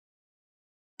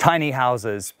Tiny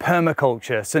houses,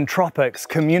 permaculture, syntropics,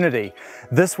 community.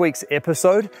 This week's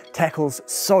episode tackles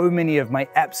so many of my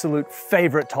absolute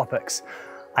favorite topics.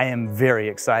 I am very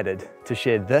excited to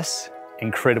share this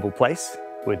incredible place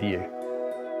with you.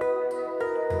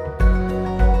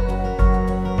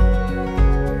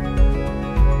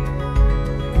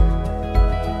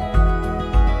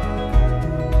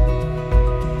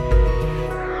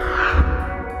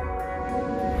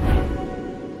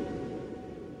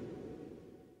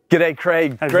 G'day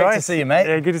Craig, Hey, great Bryce. to see you, mate.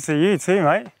 Yeah, good to see you too,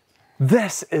 mate.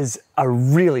 This is a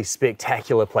really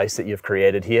spectacular place that you've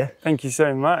created here. Thank you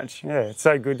so much. Yeah, it's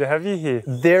so good to have you here.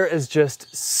 There is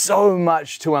just so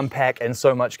much to unpack and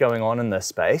so much going on in this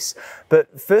space.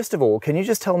 But first of all, can you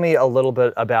just tell me a little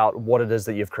bit about what it is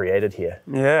that you've created here?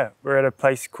 Yeah, we're at a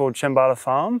place called Shambhala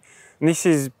Farm. And this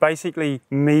is basically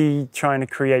me trying to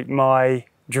create my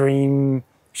dream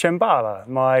Shambhala,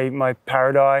 my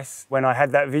paradise. When I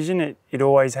had that vision, it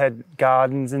always had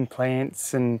gardens and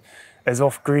plants and as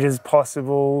off-grid as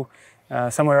possible,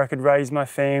 somewhere I could raise my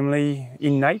family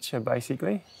in nature,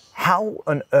 basically. How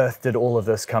on earth did all of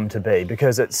this come to be?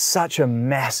 Because it's such a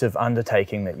massive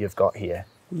undertaking that you've got here.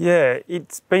 Yeah,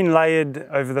 it's been layered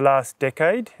over the last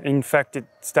decade. In fact, it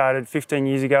started 15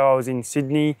 years ago. I was in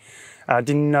Sydney,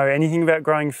 didn't know anything about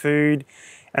growing food,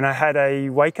 and I had a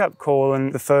wake-up call,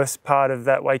 and the first part of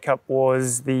that wake-up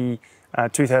was the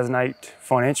 2008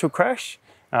 financial crash.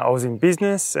 I was in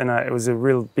business, and it was a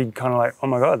real big kind of like, oh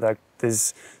my God, like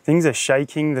things are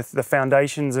shaking, the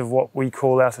foundations of what we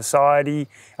call our society,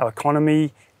 our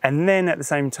economy. And then at the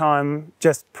same time,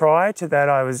 just prior to that,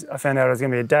 I found out I was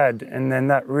going to be a dad, and then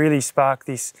that really sparked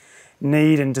this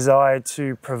need and desire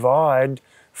to provide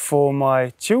for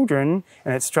my children.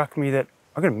 And it struck me that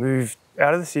I'm going to move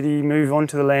out of the city, move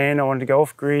onto the land. I wanted to go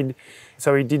off grid.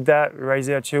 So we did that. We raised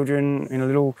our children in a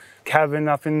little cabin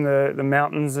up in the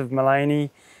mountains of Mullaney.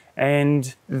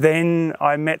 And then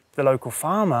I met the local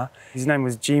farmer. His name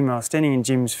was Jim. I was standing in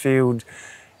Jim's field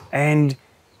and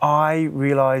I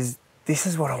realised this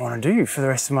is what I want to do for the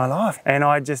rest of my life. And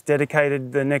I just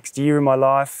dedicated the next year of my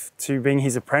life to being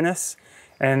his apprentice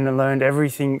and learned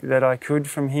everything that I could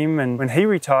from him. And when he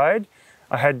retired,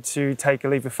 I had to take a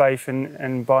leap of faith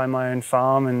and buy my own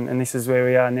farm, and this is where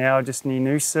we are now, just near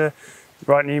Noosa,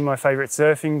 right near my favourite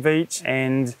surfing beach,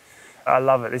 and I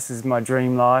love it. This is my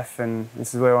dream life, and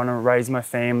this is where I want to raise my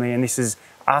family, and this is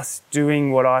us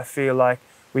doing what I feel like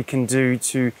we can do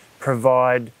to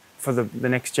provide for the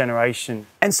next generation.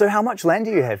 And so how much land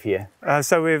do you have here?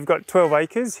 So we've got 12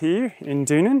 acres here in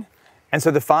Doonan. And so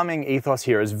the farming ethos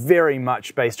here is very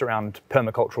much based around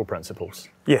permacultural principles.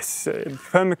 Yes,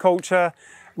 permaculture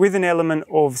with an element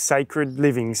of sacred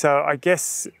living. So I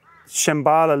guess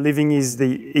Shambhala living is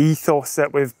the ethos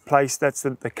that we've placed. That's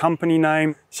the company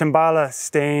name. Shambhala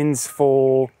stands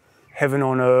for heaven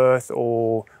on earth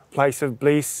or place of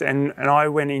bliss. And I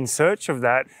went in search of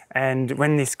that. And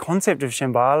when this concept of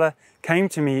Shambhala came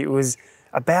to me, it was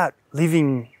about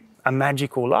living a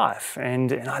magical life.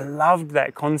 And I loved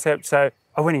that concept. So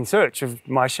I went in search of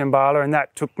my Shambhala, and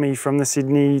that took me from the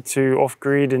Sydney to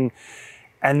off-grid. And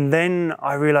then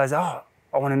I realised, I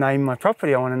want to name my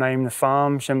property. I want to name the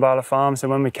farm Shambhala Farm. So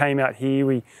when we came out here,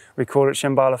 we called it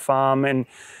Shambhala Farm. And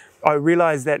I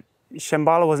realised that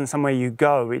Shambhala wasn't somewhere you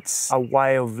go. It's a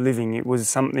way of living. It was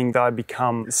something that I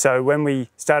become. So when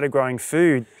we started growing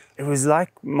food, it was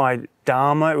like my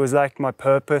dharma. It was like my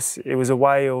purpose. It was a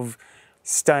way of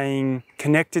staying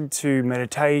connected to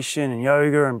meditation and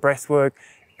yoga and breath work.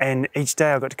 And each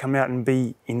day I got to come out and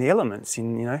be in the elements.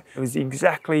 It was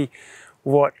exactly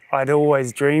what I'd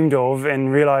always dreamed of,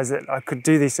 and realised that I could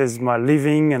do this as my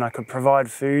living and I could provide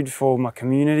food for my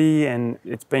community, and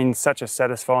it's been such a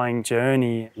satisfying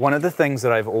journey. One of the things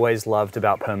that I've always loved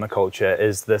about permaculture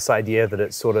is this idea that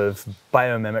it's sort of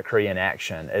biomimicry in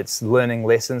action. It's learning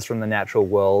lessons from the natural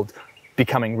world,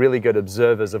 becoming really good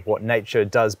observers of what nature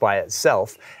does by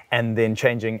itself, and then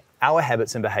changing our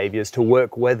habits and behaviours to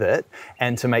work with it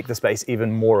and to make the space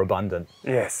even more abundant.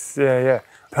 Yes, yeah.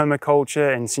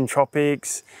 Permaculture and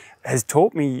syntropics has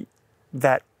taught me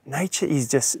that nature is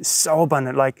just so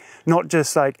abundant, like not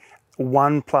just like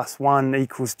 1 + 1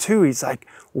 = 2, it's like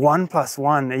 1 +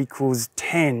 1 =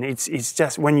 10. It's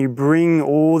just when you bring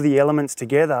all the elements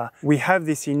together, we have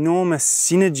this enormous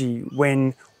synergy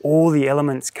when all the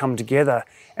elements come together,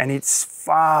 and it's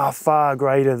far, far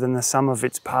greater than the sum of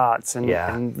its parts,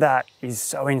 and that is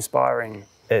so inspiring.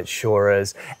 It sure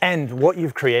is. And what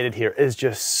you've created here is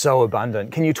just so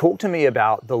abundant. Can you talk to me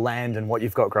about the land and what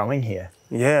you've got growing here?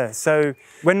 Yeah, so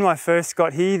when I first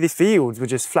got here, the fields were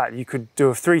just flat. You could do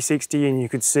a 360 and you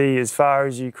could see as far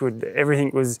as you could. Everything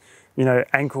was,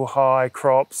 ankle high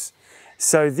crops.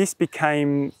 So this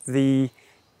became the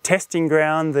testing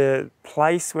ground, the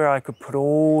place where I could put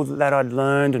all that I'd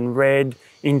learned and read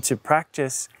into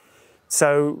practice.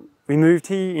 So we moved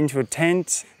here into a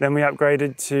tent, then we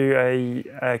upgraded to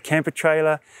a camper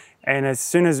trailer, and as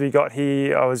soon as we got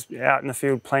here I was out in the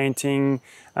field planting,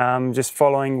 just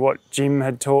following what Jim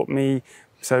had taught me.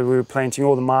 So we were planting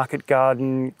all the market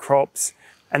garden crops.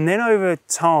 And then over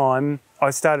time I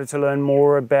started to learn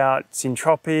more about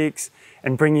syntropics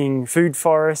and bringing food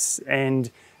forests and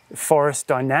forest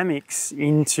dynamics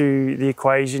into the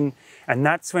equation, and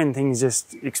that's when things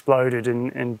just exploded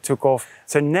and took off.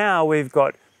 So now we've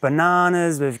got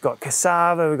bananas, we've got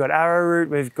cassava, we've got arrowroot,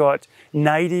 we've got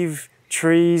native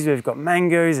trees, we've got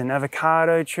mangoes and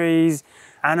avocado trees,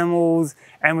 animals,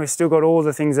 and we've still got all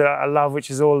the things that I love,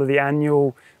 which is all of the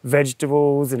annual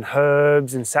vegetables and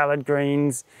herbs and salad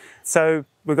greens. So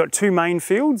we've got two main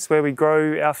fields where we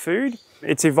grow our food.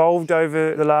 It's evolved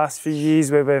over the last few years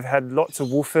where we've had lots of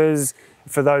woofers.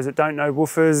 For those that don't know,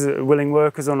 woofers, willing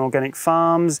workers on organic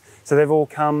farms. So they've all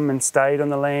come and stayed on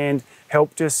the land,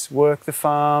 helped us work the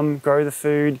farm, grow the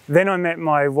food. Then I met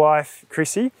my wife,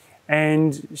 Chrissy,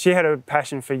 and she had a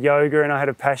passion for yoga and I had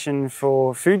a passion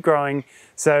for food growing.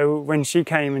 So when she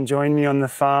came and joined me on the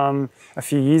farm a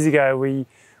few years ago, we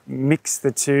mixed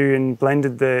the two and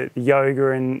blended the yoga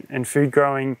and food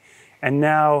growing. And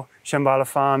now Shambhala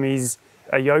Farm is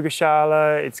a yoga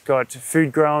shala, it's got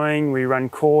food growing, we run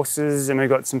courses, and we've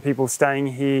got some people staying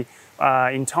here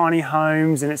in tiny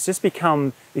homes, and it's just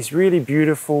become this really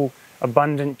beautiful,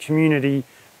 abundant community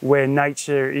where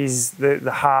nature is the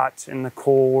heart and the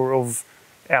core of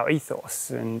our ethos,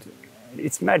 and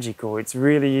it's magical. It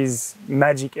really is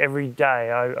magic every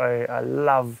day. I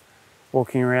love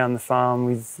walking around the farm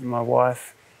with my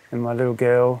wife and my little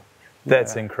girl.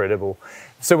 That's incredible.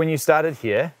 So when you started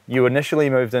here, you initially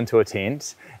moved into a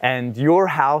tent, and your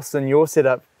house and your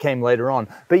setup came later on,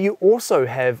 but you also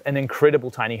have an incredible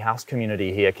tiny house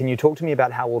community here. Can you talk to me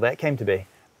about how all that came to be?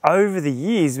 Over the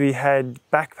years, we had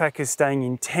backpackers staying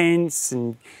in tents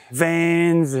and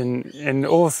vans and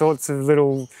all sorts of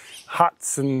little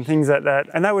huts and things like that.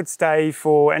 And they would stay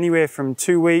for anywhere from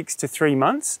 2 weeks to 3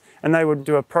 months. And they would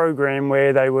do a program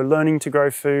where they were learning to grow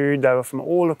food. They were from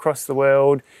all across the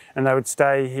world, and they would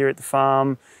stay here at the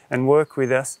farm and work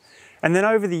with us. And then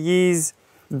over the years,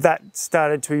 that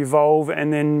started to evolve,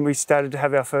 and then we started to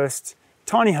have our first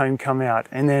tiny home come out.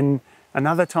 And then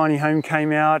another tiny home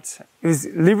came out. It was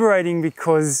liberating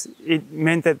because it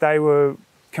meant that they were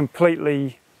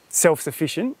completely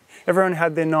self-sufficient. Everyone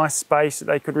had their nice space that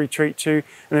they could retreat to,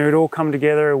 and they would all come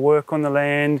together, work on the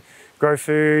land, grow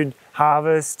food,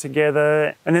 harvest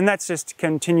together. And then that's just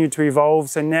continued to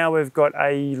evolve. So now we've got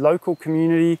a local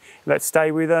community that stay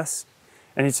with us,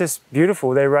 and it's just beautiful.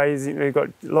 We've got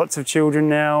lots of children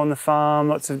now on the farm,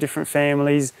 lots of different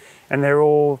families, and they're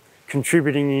all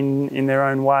contributing in their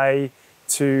own way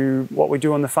to what we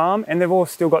do on the farm. And they've all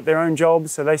still got their own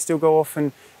jobs, so they still go off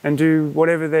and do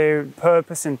whatever their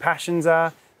purpose and passions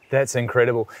are. That's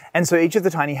incredible. And so each of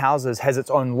the tiny houses has its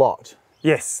own lot?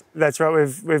 Yes, that's right.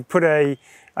 We've put a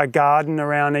garden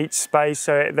around each space,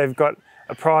 so they've got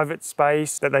a private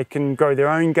space that they can grow their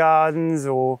own gardens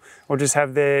or just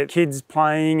have their kids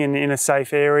playing in a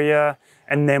safe area.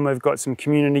 And then we've got some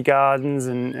community gardens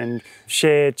and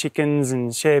share chickens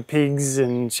and share pigs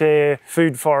and share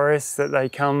food forests that they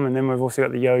come. And then we've also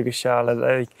got the yoga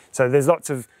shala. So there's lots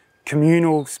of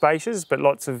communal spaces, but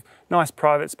lots of nice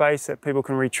private space that people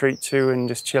can retreat to and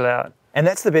just chill out. And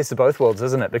that's the best of both worlds,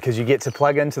 isn't it? Because you get to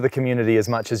plug into the community as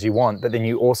much as you want, but then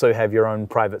you also have your own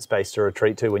private space to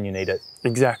retreat to when you need it.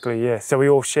 Exactly, yeah. So we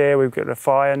all share. We've got a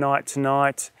fire night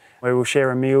tonight where we'll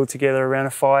share a meal together around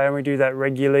a fire, and we do that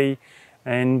regularly.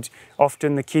 And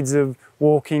often the kids are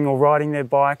walking or riding their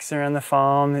bikes around the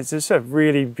farm. It's just a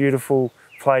really beautiful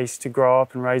place to grow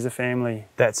up and raise a family.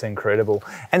 That's incredible.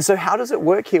 And so how does it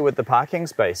work here with the parking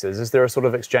spaces? Is there a sort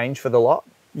of exchange for the lot?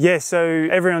 Yeah, so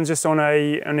everyone's just on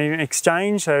an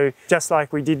exchange. So just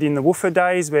like we did in the woofer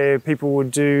days where people would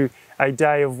do a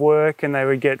day of work and they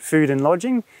would get food and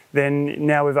lodging, then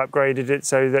now we've upgraded it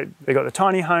so that they've got the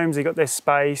tiny homes, they've got their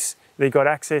space, they've got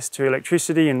access to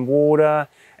electricity and water,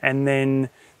 and then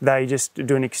they just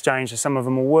do an exchange. So some of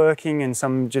them are working and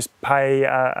some just pay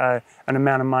an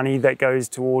amount of money that goes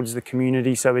towards the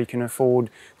community so we can afford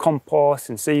compost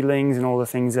and seedlings and all the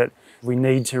things that we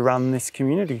need to run this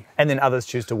community. And then others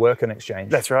choose to work in exchange.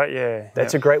 That's right, yeah.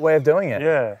 That's a great way of doing it.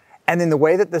 Yeah. And then the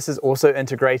way that this is also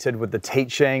integrated with the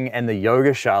teaching and the yoga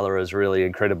shala is really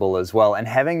incredible as well. And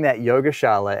having that yoga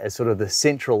shala as sort of the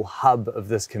central hub of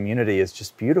this community is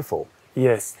just beautiful.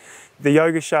 Yes. The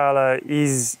yoga shala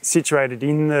is situated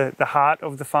in the heart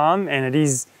of the farm, and it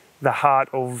is the heart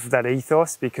of that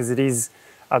ethos, because it is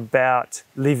about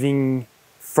living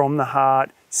from the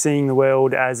heart, seeing the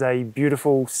world as a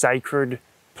beautiful, sacred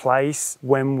place.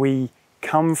 When we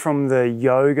come from the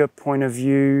yoga point of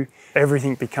view,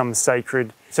 everything becomes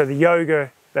sacred. So the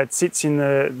yoga that sits in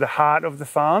the heart of the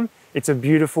farm, it's a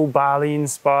beautiful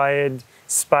Bali-inspired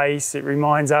space. It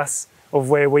reminds us of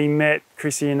where we met,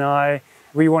 Chrissy and I.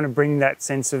 We want to bring that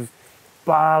sense of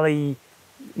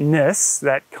Bali-ness,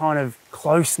 that kind of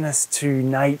closeness to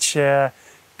nature,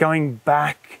 going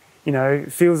back, you know,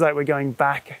 it feels like we're going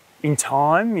back in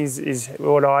time is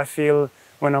what I feel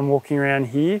when I'm walking around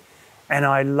here. And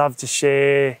I love to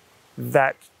share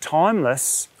that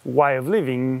timeless way of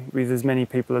living with as many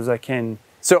people as I can.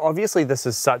 So obviously this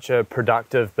is such a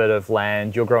productive bit of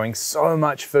land. You're growing so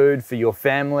much food for your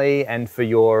family and for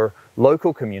your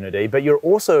local community, but you're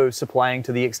also supplying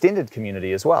to the extended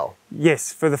community as well.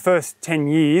 Yes, for the first 10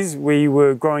 years, we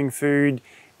were growing food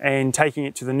and taking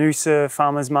it to the Noosa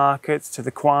farmers markets, to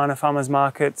the Kwana farmers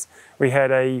markets. We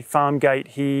had a farm gate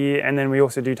here, and then we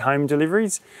also did home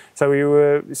deliveries. So we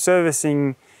were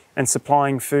servicing and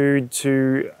supplying food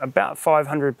to about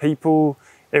 500 people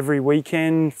every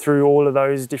weekend through all of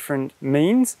those different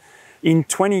means. In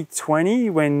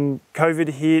 2020, when COVID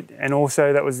hit, and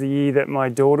also that was the year that my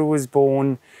daughter was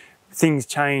born, things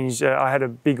changed. I had a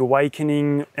big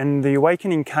awakening, and the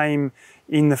awakening came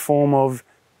in the form of,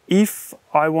 if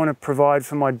I want to provide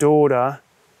for my daughter,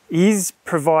 is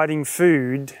providing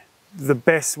food the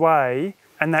best way?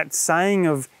 And that saying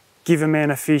of give a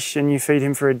man a fish and you feed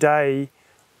him for a day,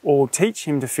 or teach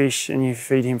him to fish and you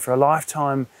feed him for a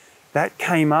lifetime, that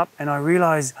came up, and I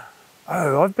realised,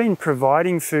 oh, I've been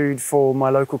providing food for my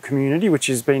local community, which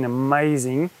has been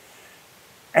amazing,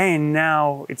 and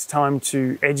now it's time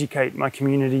to educate my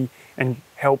community and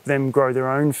help them grow their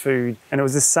own food. And it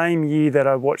was the same year that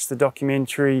I watched the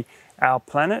documentary Our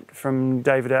Planet from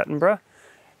David Attenborough,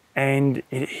 and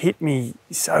it hit me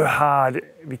so hard,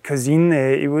 because in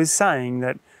there it was saying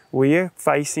that we are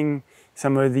facing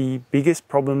some of the biggest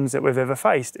problems that we've ever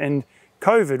faced. And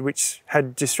COVID, which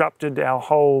had disrupted our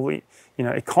whole,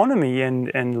 economy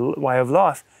and way of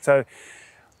life. So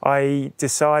I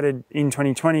decided in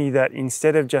 2020 that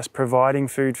instead of just providing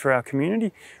food for our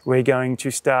community, we're going to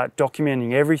start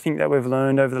documenting everything that we've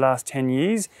learned over the last 10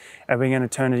 years, and we're going to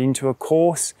turn it into a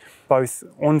course, both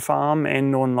on farm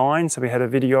and online. So we had a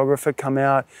videographer come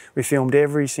out, we filmed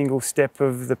every single step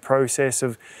of the process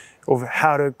of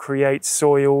how to create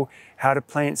soil, how to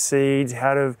plant seeds,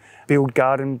 how to build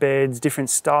garden beds, different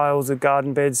styles of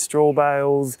garden beds, straw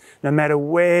bales, no matter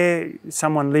where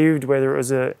someone lived, whether it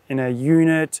was in a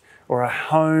unit or a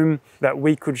home, that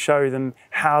we could show them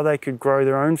how they could grow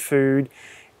their own food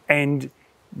and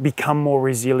become more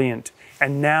resilient.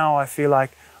 And now I feel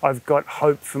like I've got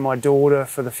hope for my daughter,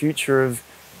 for the future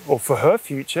for her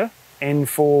future, and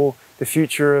for the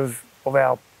future of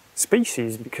our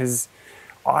species, because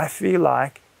I feel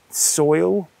like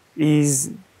soil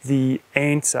is the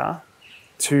answer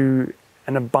to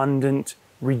an abundant,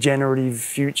 regenerative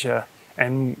future.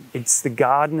 And it's the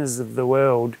gardeners of the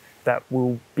world that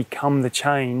will become the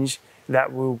change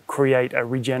that will create a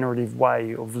regenerative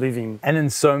way of living. And in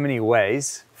so many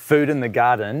ways, food in the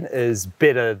garden is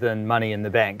better than money in the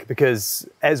bank, because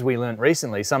as we learned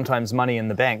recently, sometimes money in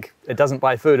the bank, it doesn't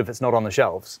buy food if it's not on the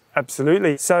shelves.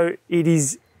 Absolutely. So it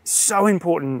is so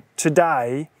important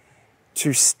today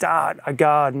to start a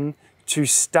garden, to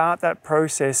start that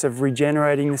process of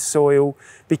regenerating the soil,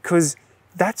 because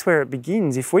that's where it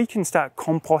begins. If we can start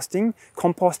composting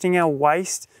our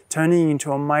waste, turning it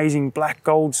into amazing black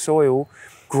gold soil,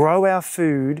 grow our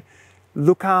food,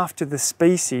 look after the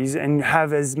species, and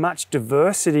have as much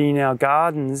diversity in our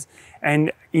gardens,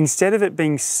 and instead of it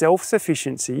being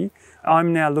self-sufficiency,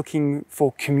 I'm now looking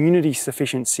for community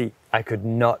sufficiency. I could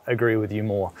not agree with you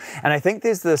more. And I think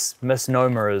there's this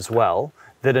misnomer as well,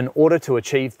 that in order to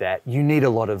achieve that, you need a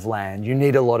lot of land, you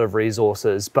need a lot of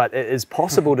resources, but it is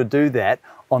possible to do that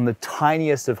on the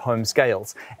tiniest of home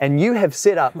scales. And you have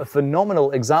set up a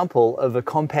phenomenal example of a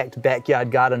compact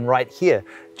backyard garden right here.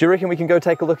 Do you reckon we can go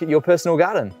take a look at your personal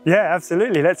garden? Yeah,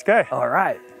 absolutely, let's go. All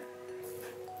right.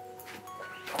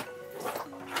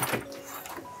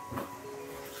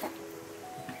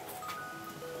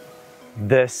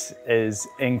 This is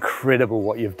incredible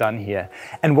what you've done here.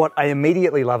 And what I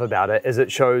immediately love about it is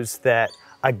it shows that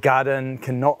a garden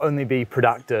can not only be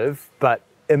productive, but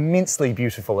immensely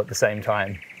beautiful at the same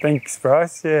time. Thanks,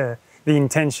 Bryce. Yeah. The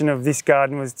intention of this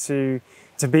garden was to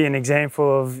be an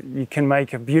example of you can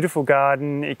make a beautiful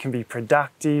garden, it can be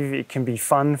productive, it can be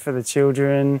fun for the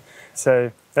children.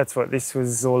 So that's what this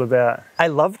was all about. I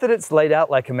love that it's laid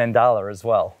out like a mandala as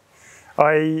well.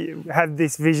 I had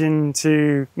this vision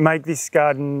to make this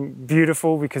garden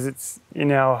beautiful because it's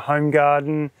in our home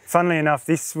garden. Funnily enough,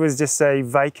 this was just a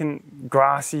vacant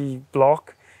grassy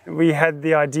block. We had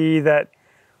the idea that,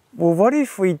 well, what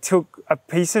if we took a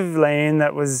piece of land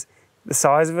that was the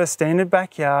size of a standard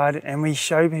backyard and we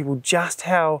show people just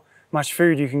how much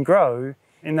food you can grow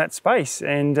in that space,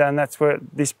 and that's what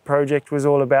this project was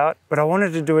all about. But I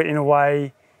wanted to do it in a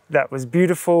way that was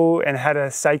beautiful and had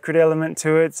a sacred element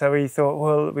to it. So we thought,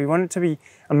 well, we want it to be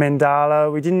a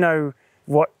mandala. We didn't know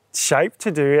what shape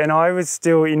to do, and I was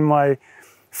still in my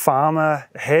farmer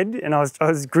head, and I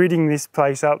was gridding this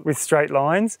place up with straight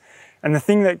lines. And the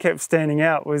thing that kept standing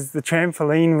out was the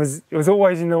trampoline was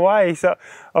always in the way. So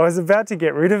I was about to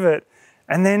get rid of it.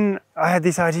 And then I had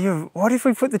this idea of, what if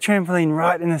we put the trampoline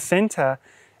right in the center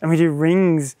and we do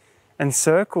rings and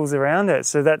circles around it?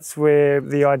 So that's where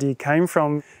the idea came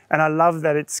from. And I love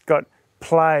that it's got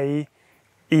play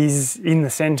is in the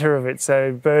center of it.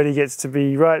 So Birdie gets to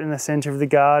be right in the center of the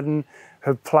garden.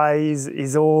 Her plays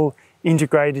is all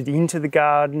integrated into the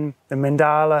garden. The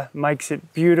mandala makes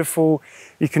it beautiful.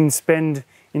 You can spend,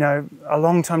 a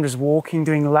long time just walking,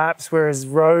 doing laps, whereas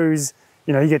Rose,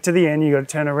 you get to the end, you got to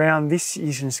turn around. This,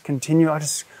 you can just continue. I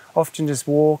just often just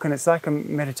walk, and it's like a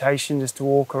meditation just to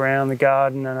walk around the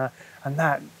garden, and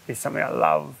that is something I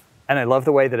love. And I love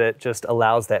the way that it just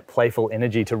allows that playful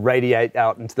energy to radiate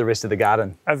out into the rest of the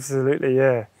garden. Absolutely,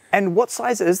 yeah. And what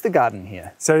size is the garden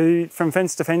here? So from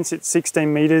fence to fence, it's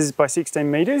 16 metres by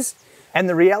 16 metres. And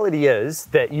the reality is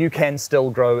that you can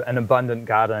still grow an abundant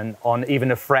garden on even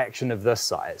a fraction of this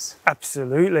size.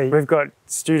 Absolutely. We've got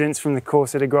students from the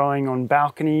course that are growing on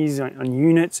balconies, on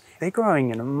units. They're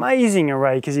growing an amazing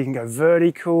array because you can go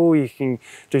vertical, you can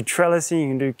do trellising, you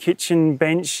can do kitchen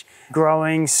bench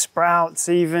growing, sprouts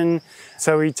even.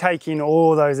 So we take in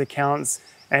all those accounts,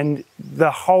 and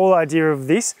the whole idea of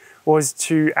this was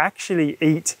to actually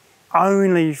eat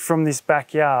only from this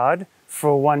backyard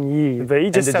for 1 year.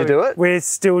 And did you do it? We're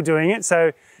still doing it.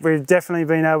 So we've definitely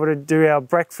been able to do our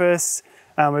breakfast.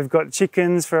 We've got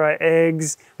chickens for our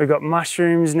eggs. We've got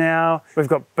mushrooms now. We've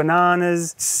got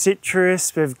bananas,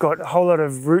 citrus. We've got a whole lot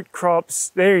of root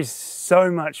crops. There is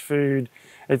so much food.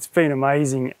 It's been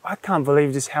amazing. I can't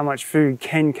believe just how much food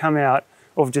can come out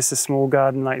of just a small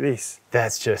garden like this.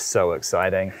 That's just so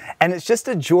exciting. And it's just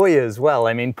a joy as well.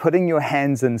 I mean, putting your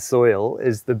hands in soil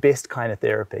is the best kind of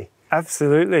therapy.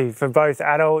 Absolutely. For both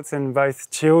adults and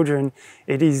both children,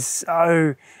 it is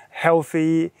so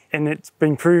healthy, and it's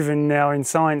been proven now in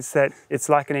science that it's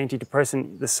like an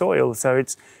antidepressant, the soil. So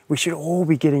we should all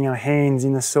be getting our hands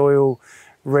in the soil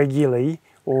regularly,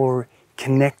 or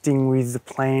connecting with the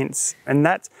plants. And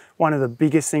that's one of the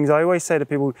biggest things. I always say to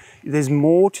people, there's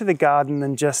more to the garden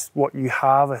than just what you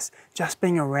harvest. Just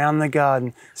being around the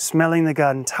garden, smelling the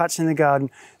garden, touching the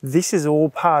garden, this is all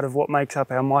part of what makes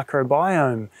up our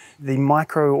microbiome. The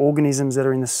microorganisms that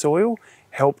are in the soil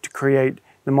help to create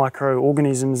the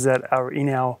microorganisms that are in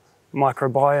our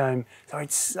microbiome. So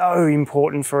it's so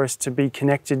important for us to be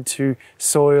connected to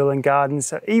soil and gardens.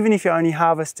 So even if you only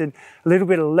harvested a little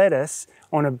bit of lettuce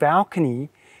on a balcony,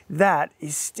 that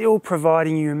is still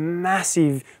providing you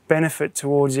massive benefit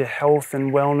towards your health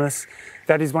and wellness.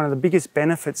 That is one of the biggest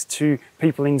benefits to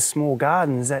people in small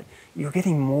gardens, that you're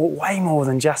getting way more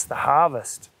than just the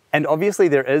harvest. And obviously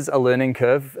there is a learning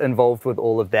curve involved with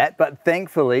all of that, but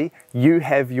thankfully you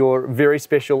have your very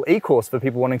special e-course for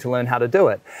people wanting to learn how to do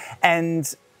it.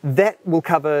 And that will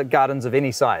cover gardens of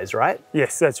any size, right?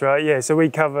 Yes, that's right, yeah. So we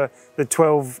cover the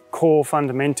 12 core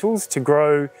fundamentals to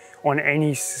grow on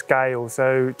any scale.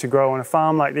 So to grow on a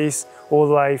farm like this, all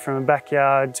the way from a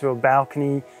backyard to a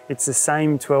balcony, it's the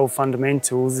same 12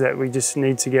 fundamentals that we just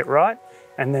need to get right,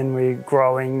 and then we're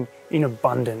growing in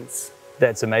abundance.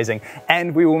 That's amazing.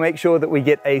 And we will make sure that we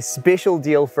get a special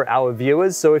deal for our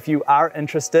viewers. So if you are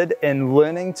interested in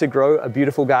learning to grow a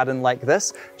beautiful garden like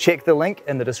this, check the link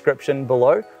in the description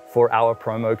below for our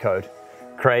promo code.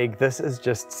 Craig, this is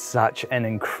just such an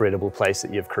incredible place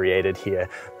that you've created here.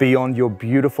 Beyond your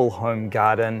beautiful home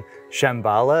garden,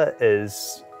 Shambhala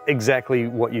is exactly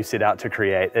what you set out to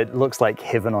create. It looks like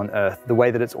heaven on earth. The way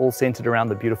that it's all centered around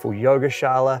the beautiful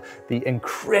yogashala, the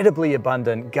incredibly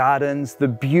abundant gardens, the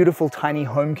beautiful tiny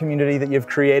home community that you've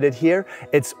created here,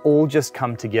 it's all just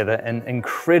come together in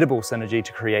incredible synergy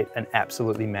to create an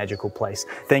absolutely magical place.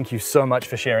 Thank you so much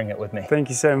for sharing it with me. Thank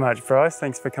you so much, Bryce.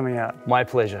 Thanks for coming out. My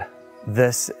pleasure.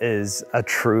 This is a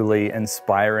truly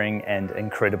inspiring and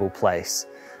incredible place.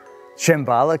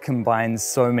 Shambhala combines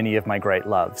so many of my great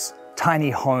loves.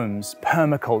 Tiny homes,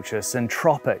 permaculture,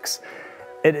 syntropics.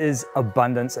 It is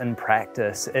abundance in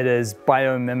practice. It is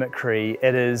biomimicry.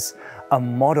 It is a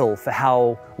model for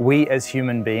how we as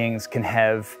human beings can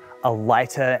have a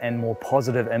lighter and more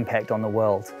positive impact on the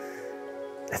world.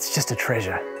 It's just a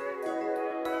treasure.